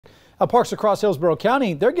Parks across Hillsborough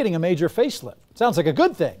County, they're getting a major facelift. Sounds like a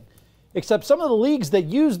good thing. Except some of the leagues that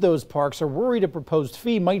use those parks are worried a proposed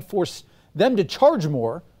fee might force them to charge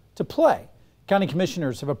more to play. County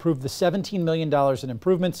commissioners have approved the $17 million in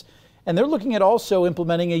improvements, and they're looking at also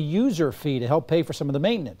implementing a user fee to help pay for some of the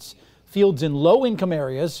maintenance. Fields in low-income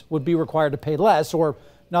areas would be required to pay less or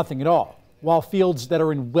nothing at all, while fields that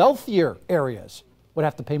are in wealthier areas would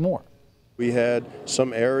have to pay more. We had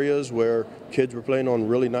some areas where kids were playing on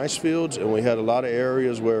really nice fields, and we had a lot of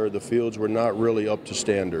areas where the fields were not really up to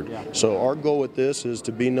standard. So our goal with this is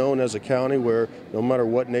to be known as a county where no matter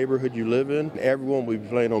what neighborhood you live in, everyone will be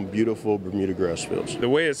playing on beautiful Bermuda grass fields. The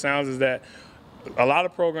way it sounds is that a lot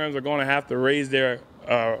of programs are going to have to raise their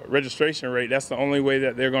registration rate. That's the only way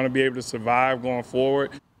that they're going to be able to survive going forward.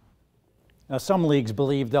 Now, some leagues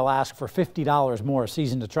believe they'll ask for $50 more a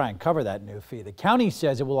season to try and cover that new fee. The county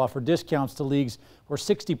says it will offer discounts to leagues where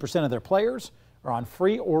 60% of their players are on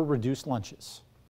free or reduced lunches.